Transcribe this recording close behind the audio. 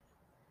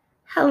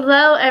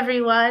Hello,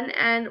 everyone,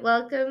 and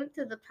welcome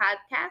to the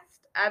podcast.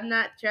 I'm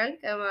not drunk,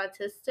 I'm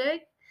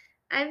autistic.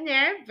 I'm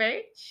Nara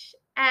Birch,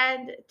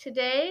 and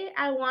today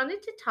I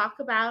wanted to talk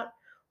about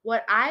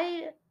what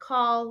I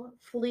call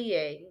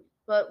fleeing,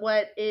 but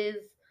what is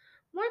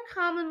more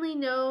commonly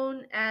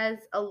known as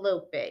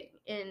eloping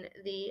in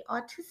the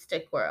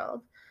autistic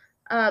world.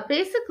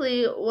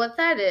 Basically, what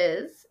that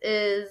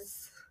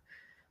is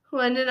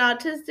when an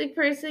autistic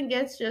person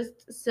gets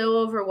just so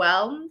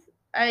overwhelmed,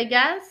 I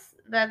guess,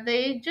 that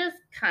they just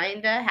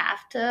kind of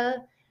have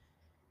to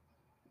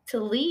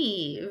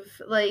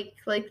leave. Like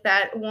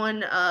that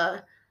one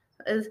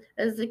as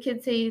the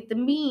kids say, the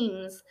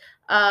memes,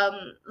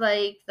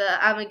 like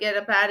the I'm gonna get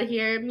up out of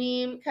here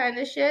meme kind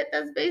of shit.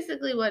 That's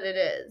basically what it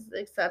is,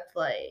 except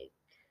like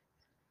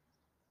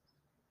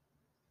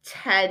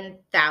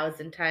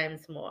 10,000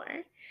 times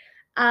more.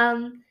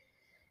 Um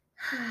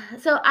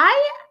so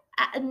I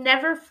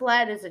never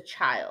fled as a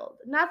child.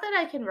 Not that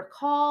I can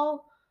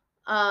recall.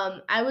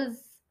 I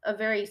was a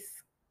very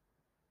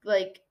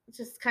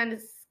just kind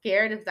of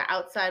scared of the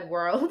outside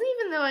world,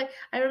 even though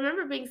I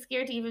remember being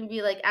scared to even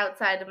be like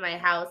outside of my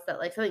house that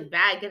like something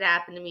bad could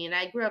happen to me. And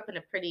I grew up in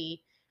a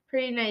pretty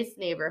nice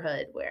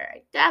neighborhood where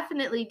I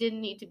definitely didn't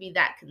need to be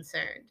that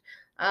concerned.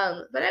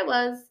 But I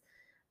was.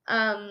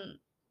 Um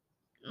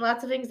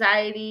Lots of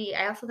anxiety.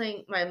 I also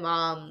think my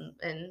mom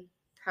and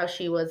how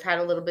she was had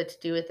a little bit to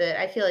do with it.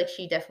 I feel like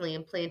she definitely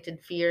implanted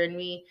fear in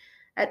me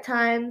at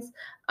times.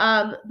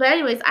 But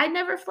anyways, I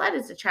never fled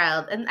as a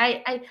child, and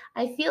I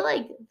feel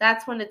like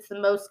that's when it's the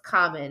most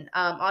common.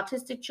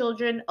 Autistic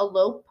children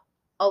elope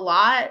a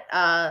lot.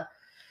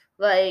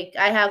 Like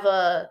I have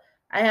a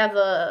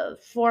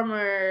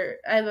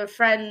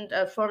friend,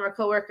 a former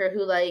coworker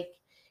who like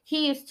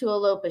he used to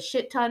elope a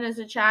shit ton as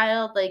a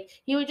child. Like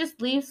he would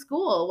just leave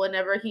school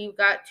whenever he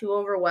got too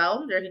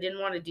overwhelmed or he didn't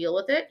want to deal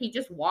with it. He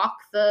just walk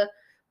the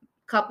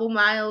couple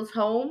miles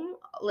home,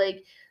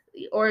 like,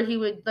 or he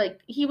would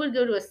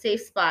go to a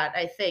safe spot,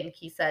 I think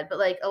he said. But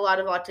like a lot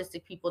of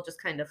autistic people just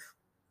kind of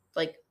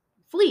like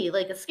flee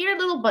like a scared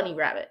little bunny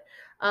rabbit.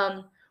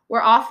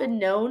 We're often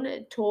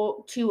known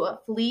to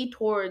flee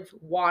towards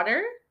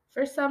water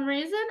for some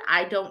reason.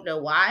 I don't know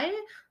why.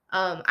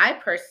 I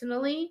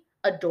personally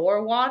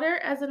adore water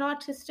as an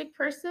autistic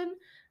person.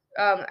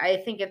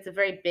 I think it's a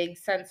very big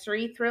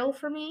sensory thrill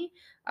for me.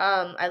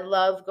 I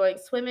love going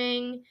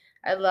swimming.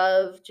 I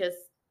love just,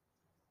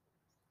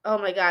 oh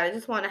my god, I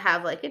just want to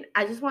have like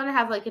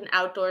an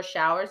outdoor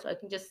shower so I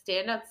can just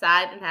stand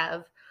outside and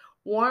have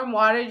warm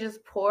water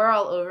just pour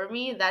all over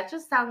me. That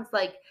just sounds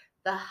like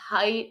the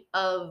height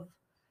of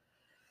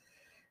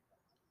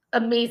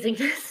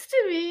amazingness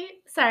to me.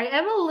 Sorry,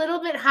 I'm a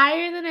little bit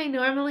higher than I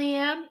normally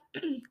am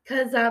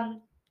cuz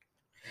I'm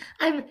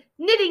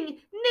knitting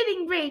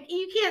break.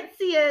 You can't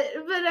see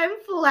it, but I'm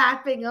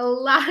flapping a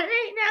lot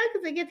right now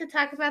because I get to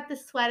talk about the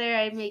sweater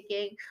I'm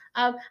making.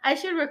 I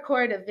should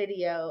record a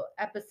video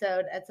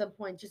episode at some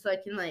point just so I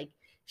can like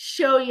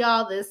show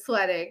y'all this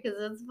sweater because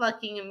it's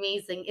fucking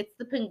amazing. It's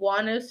the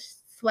Pinguano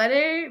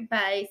sweater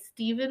by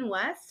Stephen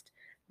West,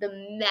 the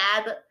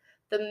mad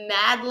the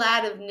mad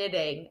lad of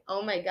knitting.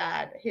 Oh my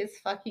god, his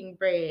fucking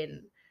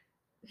brain.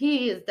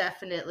 He is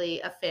definitely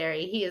a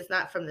fairy. He is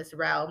not from this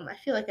realm. I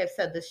feel like I've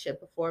said this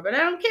shit before, but I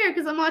don't care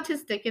because I'm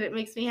autistic and it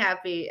makes me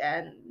happy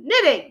and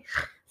knitting.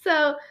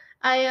 So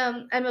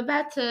I'm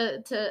about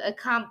to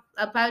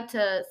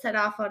set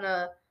off on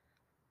a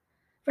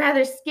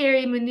rather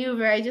scary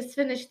maneuver. I just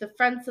finished the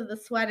fronts of the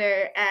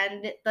sweater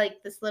and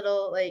like this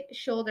little like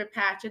shoulder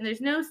patch, and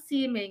there's no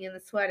seaming in the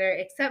sweater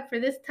except for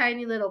this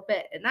tiny little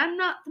bit. And I'm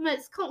not the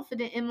most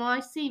confident in my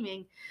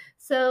seaming.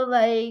 So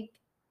like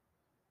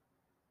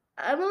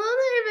I'm a little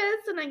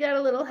nervous and I got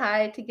a little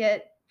high to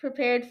get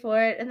prepared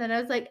for it. And then I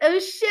was like, oh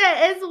shit,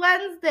 it's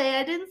Wednesday.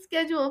 I didn't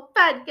schedule a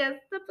podcast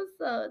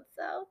episode.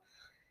 So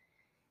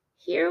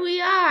here we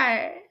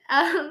are.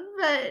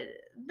 But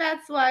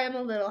that's why I'm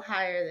a little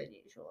higher than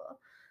usual.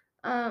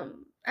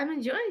 I'm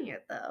enjoying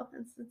it though.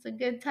 It's a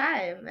good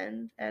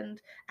time.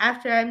 And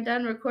after I'm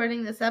done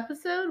recording this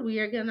episode, we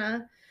are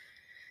gonna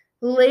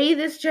lay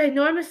this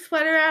ginormous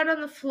sweater out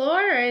on the floor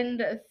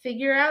and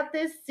figure out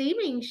this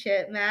seaming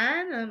shit,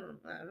 man.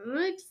 I'm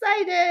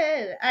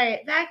excited. All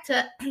right, back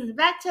to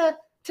back to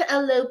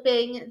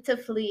eloping, to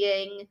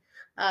fleeing.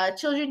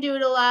 Children do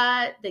it a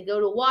lot. They go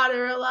to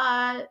water a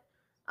lot.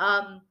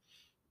 Um,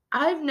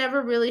 I've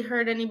never really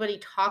heard anybody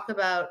talk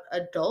about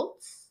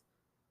adults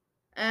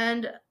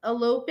and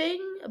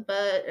eloping,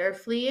 but or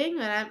fleeing.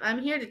 And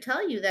I'm here to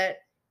tell you that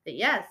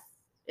yes,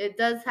 it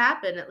does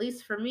happen. At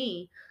least for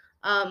me.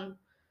 Um,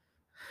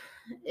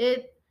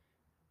 it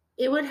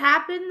it would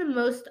happen the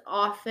most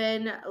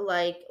often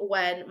like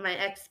when my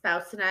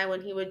ex-spouse and I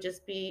when they would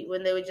just be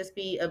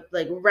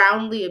like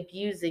roundly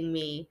abusing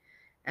me,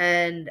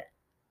 and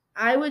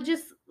I would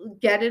just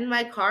get in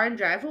my car and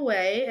drive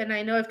away. And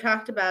I know I've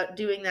talked about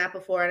doing that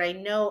before, and I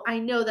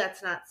know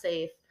that's not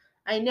safe.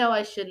 I know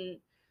I shouldn't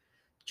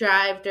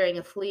drive during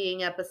a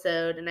fleeing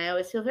episode, and I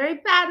always feel very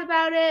bad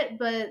about it,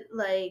 but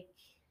like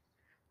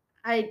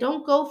I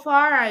don't go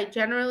far. I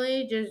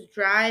generally just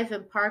drive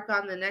and park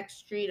on the next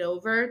street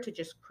over to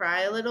just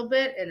cry a little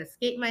bit and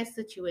escape my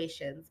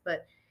situations.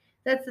 But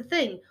that's the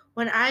thing.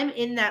 When I'm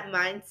in that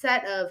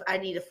mindset of I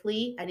need to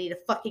flee, I need to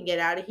fucking get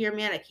out of here,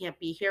 man. I can't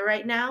be here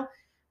right now.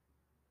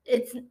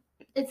 It's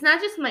it's not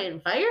just my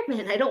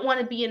environment. I don't want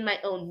to be in my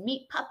own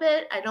meat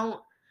puppet. I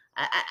don't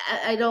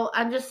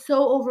I'm just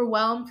so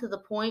overwhelmed to the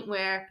point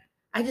where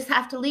I just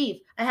have to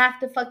leave. I have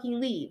to fucking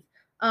leave.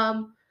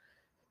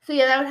 So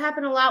yeah, that would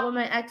happen a lot when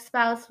my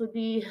ex-spouse would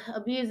be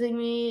abusing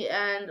me,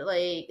 and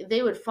like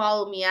they would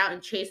follow me out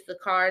and chase the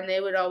car, and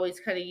they would always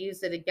kind of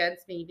use it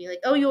against me, be like,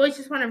 "Oh, you always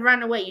just want to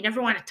run away. You never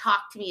want to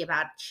talk to me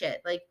about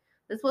shit." Like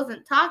this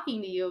wasn't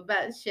talking to you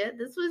about shit.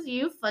 This was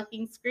you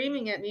fucking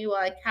screaming at me while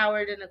I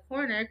cowered in a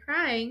corner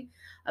crying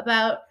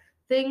about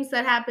things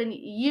that happened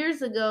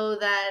years ago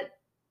that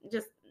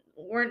just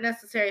weren't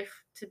necessary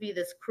to be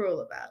this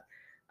cruel about.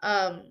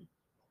 Um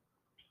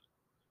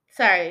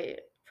Sorry,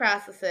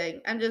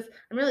 processing. I'm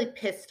really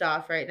pissed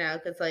off right now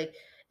because like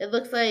it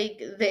looks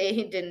like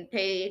they didn't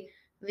pay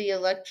the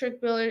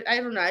electric bill. I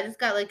don't know. I just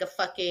got like a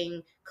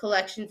fucking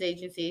collections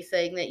agency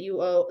saying that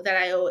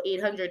I owe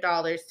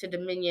 $800 to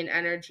Dominion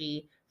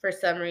Energy for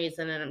some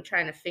reason, and I'm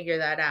trying to figure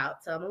that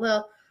out. So I'm a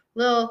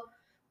little,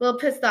 little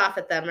pissed off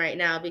at them right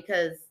now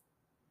because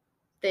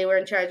they were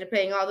in charge of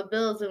paying all the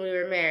bills when we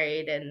were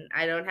married, and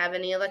I don't have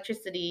any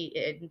electricity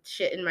and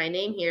shit in my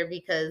name here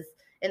because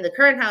in the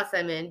current house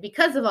I'm in,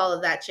 because of all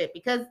of that shit,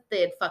 because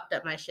they had fucked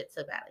up my shit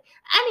so badly.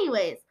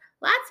 Anyways,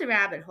 lots of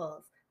rabbit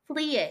holes.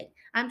 Fleeing.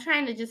 I'm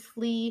trying to just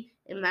flee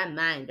in my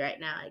mind right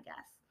now, I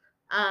guess.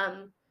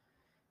 Um,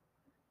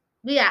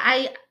 but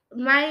yeah,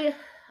 my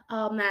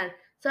oh man.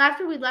 So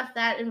after we left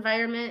that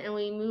environment and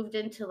we moved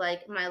into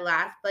like my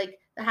last like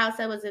the house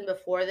I was in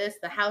before this,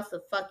 the house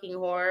of fucking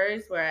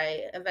horrors where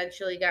I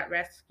eventually got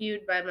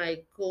rescued by my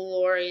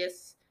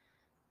glorious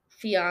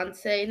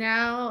fiance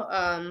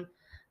now.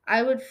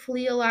 I would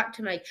flee a lot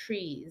to my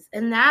trees,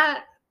 and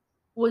that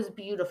was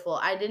beautiful.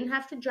 I didn't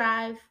have to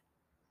drive.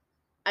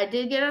 I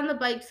did get on the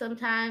bike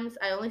sometimes.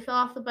 I only fell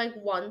off the bike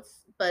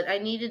once, but I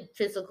needed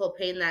physical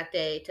pain that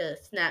day to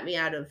snap me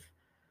out of.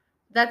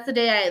 That's the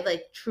day I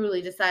like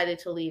truly decided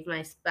to leave my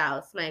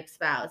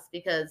ex-spouse,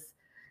 because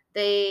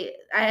I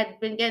had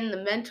been getting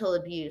the mental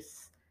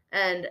abuse,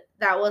 and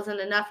that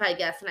wasn't enough, I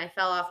guess, and I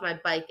fell off my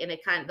bike, and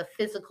the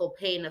physical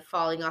pain of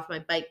falling off my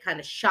bike kind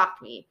of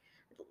shocked me.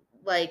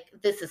 Like,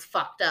 this is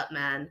fucked up,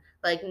 man.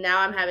 Like, now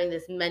I'm having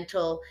this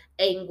mental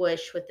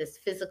anguish with this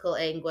physical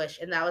anguish,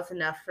 and that was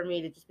enough for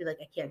me to just be like,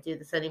 I can't do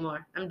this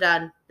anymore. I'm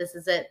done. This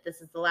is it.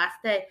 This is the last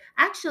day.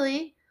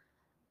 Actually,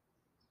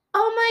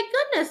 oh my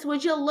goodness,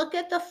 would you look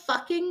at the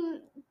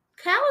fucking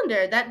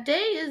calendar? That day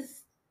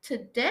is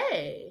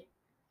today.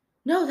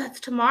 No, that's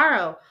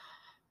tomorrow.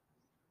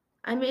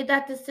 I made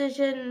that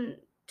decision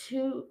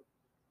 2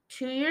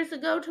 years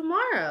ago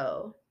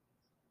tomorrow.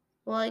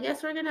 Well, I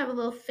guess we're gonna have a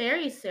little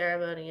fairy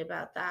ceremony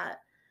about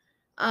that.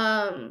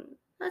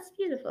 That's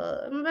beautiful.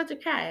 I'm about to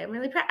cry. I'm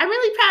really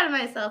proud of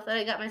myself that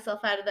I got myself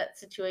out of that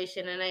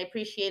situation, and I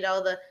appreciate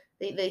all the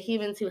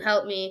humans who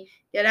helped me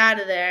get out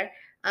of there.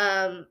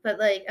 But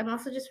like, I'm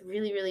also just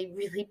really, really,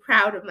 really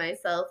proud of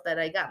myself that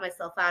I got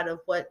myself out of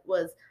what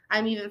was,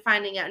 I'm even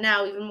finding out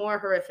now, even more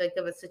horrific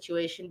of a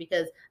situation,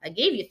 because I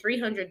gave you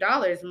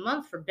 $300 a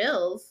month for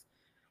bills.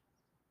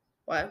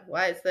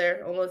 Why is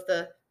there almost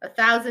a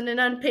thousand in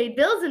unpaid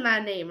bills in my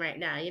name right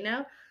now, you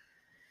know?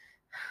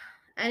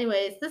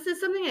 Anyways, this is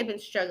something I've been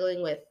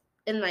struggling with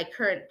in my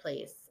current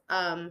place.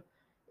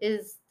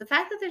 Is the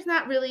fact that there's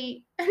not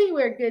really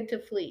anywhere good to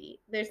flee.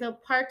 There's no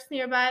parks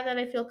nearby that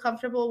I feel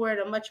comfortable. We're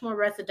in a much more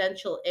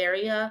residential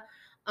area,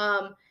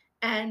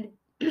 and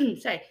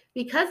sorry,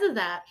 because of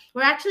that,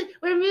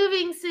 we're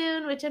moving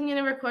soon, which I'm going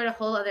to record a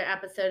whole other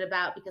episode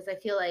about, because I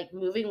feel like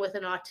moving with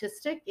an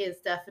autistic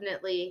is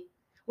definitely,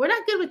 we're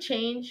not good with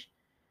change.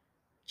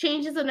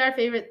 Change isn't our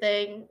favorite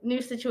thing.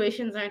 New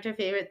situations aren't our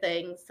favorite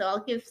things. So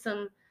I'll give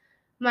some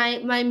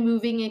my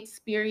moving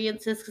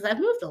experiences, because I've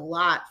moved a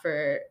lot.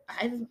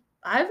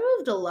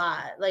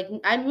 Like,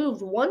 I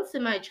moved once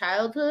in my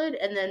childhood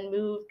and then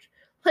moved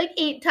like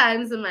 8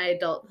 times in my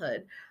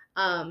adulthood.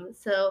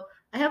 So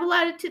I have a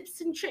lot of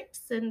tips and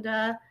tricks and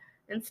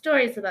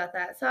stories about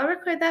that. So I'll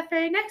record that for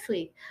you next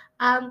week.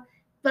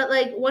 But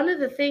like, one of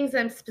the things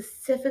I'm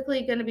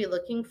specifically going to be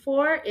looking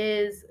for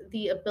is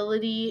the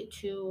ability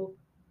to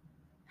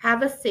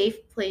have a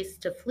safe place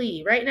to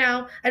flee. Right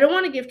now, I don't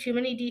want to give too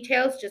many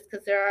details just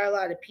because there are a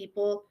lot of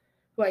people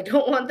who I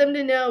don't want them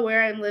to know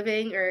where I'm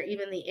living or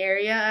even the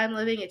area I'm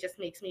living. It just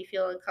makes me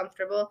feel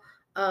uncomfortable.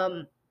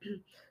 So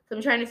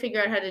I'm trying to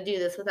figure out how to do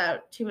this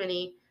without too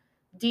many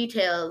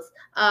details.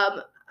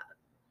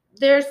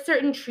 There are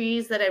certain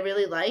trees that I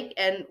really like,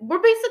 and I'm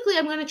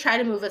going to try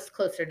to move us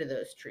closer to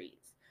those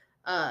trees,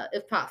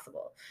 if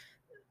possible.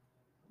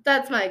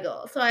 That's my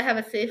goal. So I have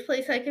a safe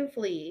place I can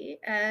flee,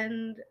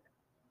 and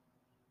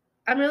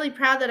I'm really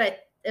proud that I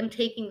am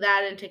taking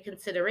that into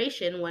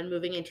consideration when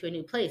moving into a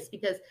new place,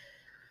 because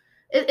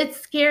it's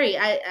scary.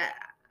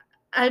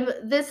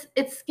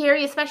 it's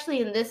scary,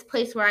 especially in this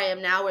place where I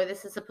am now, where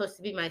this is supposed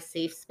to be my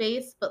safe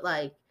space, but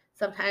like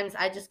sometimes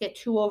I just get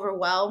too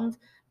overwhelmed.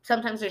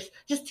 Sometimes there's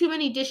just too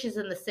many dishes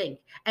in the sink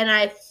and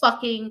I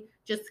fucking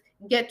just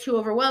get too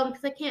overwhelmed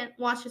because I can't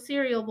wash a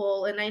cereal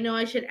bowl, and I know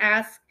I should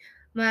ask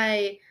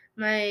my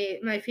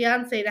my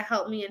fiance to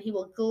help me, and he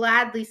will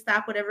gladly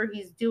stop whatever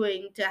he's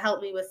doing to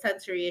help me with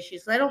sensory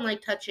issues. I don't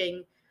like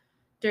touching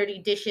dirty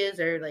dishes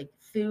or like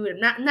food.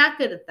 I'm not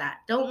good at that.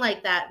 Don't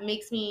like that.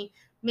 Makes me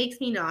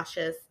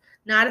nauseous.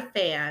 Not a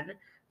fan.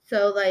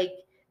 So like,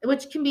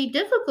 which can be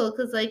difficult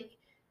because like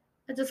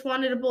I just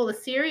wanted a bowl of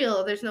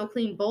cereal. There's no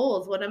clean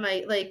bowls. What am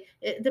I like?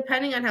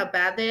 Depending on how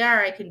bad they are,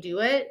 I can do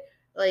it.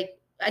 Like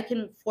I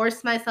can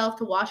force myself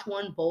to wash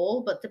one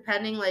bowl, but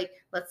depending, like,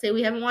 let's say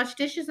we haven't washed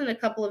dishes in a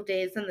couple of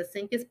days and the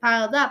sink is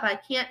piled up, I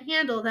can't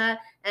handle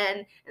that.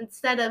 And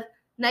instead of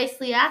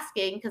nicely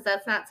asking, because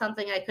that's not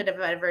something I could have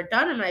ever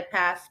done in my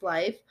past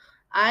life,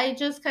 I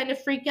just kind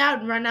of freak out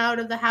and run out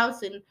of the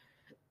house and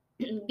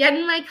get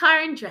in my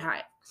car and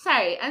drive.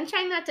 Sorry, I'm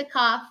trying not to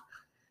cough.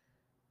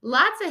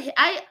 Lots of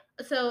I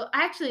so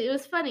actually it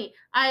was funny.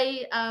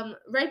 I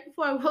right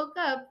before I woke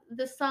up,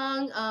 the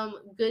song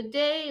Good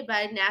Day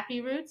by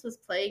Nappy Roots was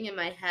playing in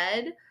my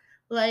head.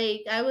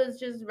 Like I was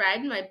just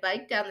riding my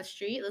bike down the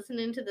street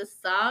listening to this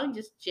song,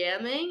 just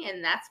jamming,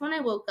 and that's when I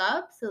woke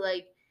up. So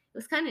like it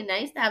was kind of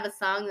nice to have a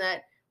song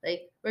that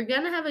like we're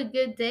going to have a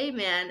good day,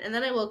 man. And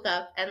then I woke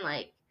up and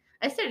like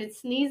I started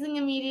sneezing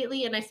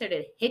immediately and I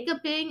started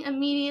hiccuping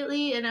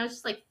immediately, and I was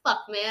just like,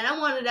 fuck man, I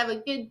wanted to have a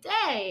good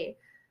day.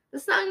 The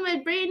song in my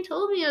brain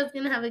told me I was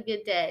gonna have a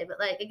good day, but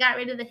like I got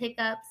rid of the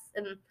hiccups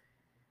and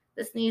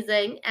the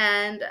sneezing,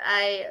 and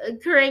I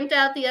cranked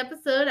out the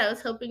episode I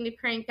was hoping to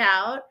crank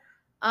out.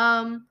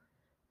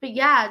 But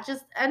yeah,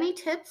 just any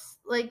tips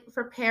like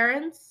for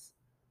parents?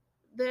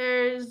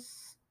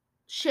 There's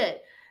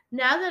shit.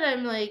 Now that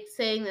I'm like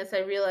saying this, I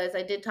realize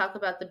I did talk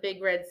about the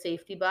big red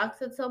safety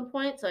box at some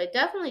point, so I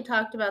definitely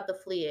talked about the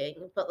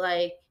fleeing, but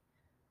like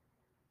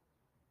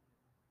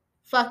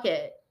fuck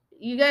it.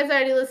 You guys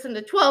already listened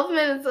to 12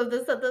 minutes of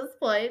this at this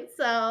point.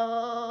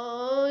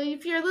 So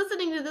if you're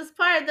listening to this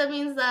part, that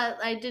means that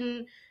I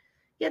didn't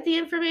get the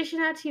information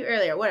out to you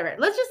earlier. Whatever.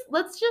 Let's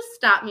just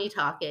stop me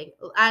talking.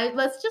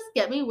 Let's just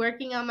get me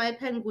working on my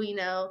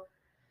Penguino.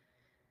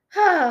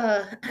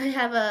 I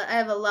have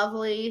a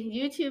lovely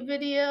YouTube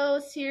video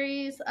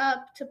series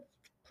up to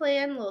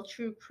plan, a little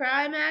true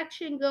crime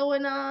action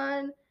going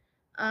on.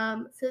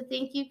 So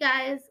thank you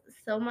guys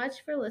so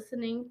much for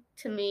listening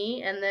to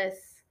me and this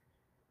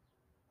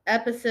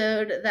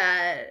episode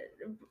that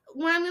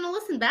when I'm going to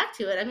listen back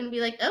to it, I'm going to be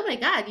like, oh my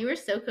God, you were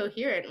so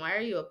coherent. Why are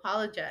you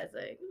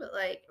apologizing? But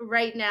like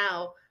right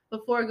now,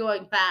 before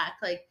going back,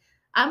 like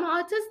I'm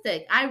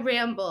autistic. I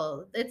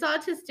ramble. It's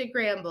autistic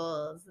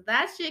rambles.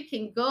 That shit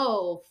can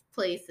go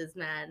places,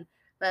 man.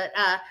 But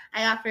I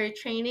offer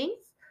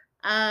trainings.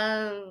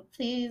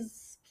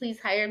 Please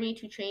hire me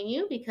to train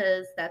you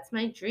because that's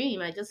my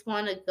dream. I just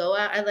want to go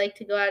out. I like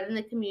to go out in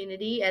the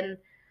community, and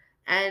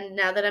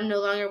now that I'm no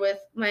longer with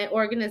my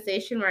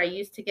organization where I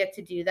used to get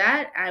to do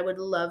that, I would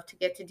love to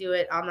get to do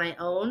it on my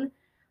own.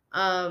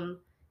 Um,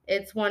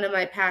 it's one of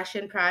my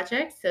passion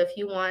projects. So if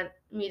you want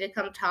me to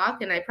come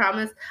talk, and I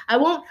promise I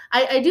won't,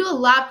 I do a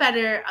lot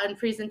better on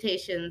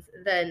presentations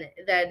than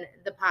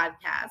the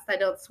podcast. I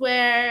don't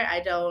swear. I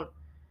don't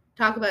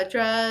talk about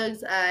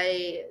drugs.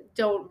 I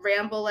don't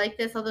ramble like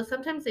this, although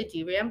sometimes I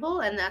do ramble,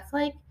 and that's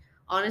like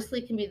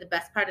honestly can be the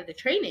best part of the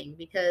training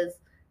because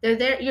they're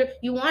there.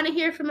 You want to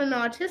hear from an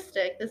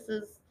autistic. This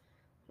is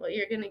what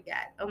you're gonna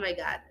get. Oh my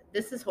God,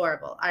 this is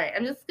horrible. All right,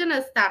 I'm just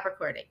gonna stop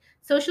recording.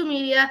 Social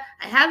media.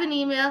 I have an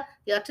email,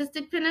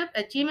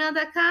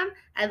 theautisticpinup@gmail.com.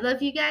 I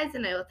love you guys,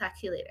 and I will talk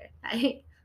to you later. Bye.